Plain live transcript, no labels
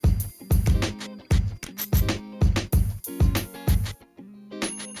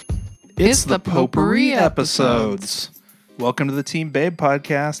It's the Potpourri episodes. Welcome to the Team Babe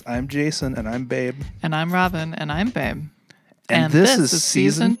podcast. I'm Jason, and I'm Babe. And I'm Robin, and I'm Babe. And this is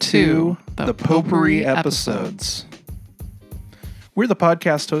Season 2, the Potpourri episodes. We're the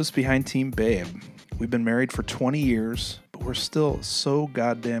podcast hosts behind Team Babe. We've been married for 20 years, but we're still so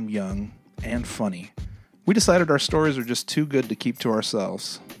goddamn young and funny. We decided our stories are just too good to keep to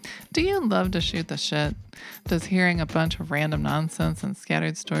ourselves. Do you love to shoot the shit? Does hearing a bunch of random nonsense and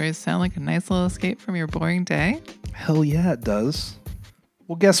scattered stories sound like a nice little escape from your boring day? Hell yeah, it does.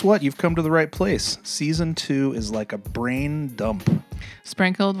 Well, guess what? You've come to the right place. Season 2 is like a brain dump.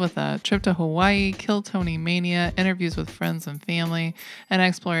 Sprinkled with a trip to Hawaii, Kill Tony mania, interviews with friends and family, and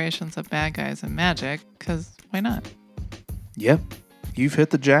explorations of bad guys and magic, because why not? Yep, you've hit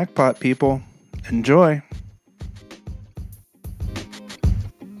the jackpot, people. Enjoy.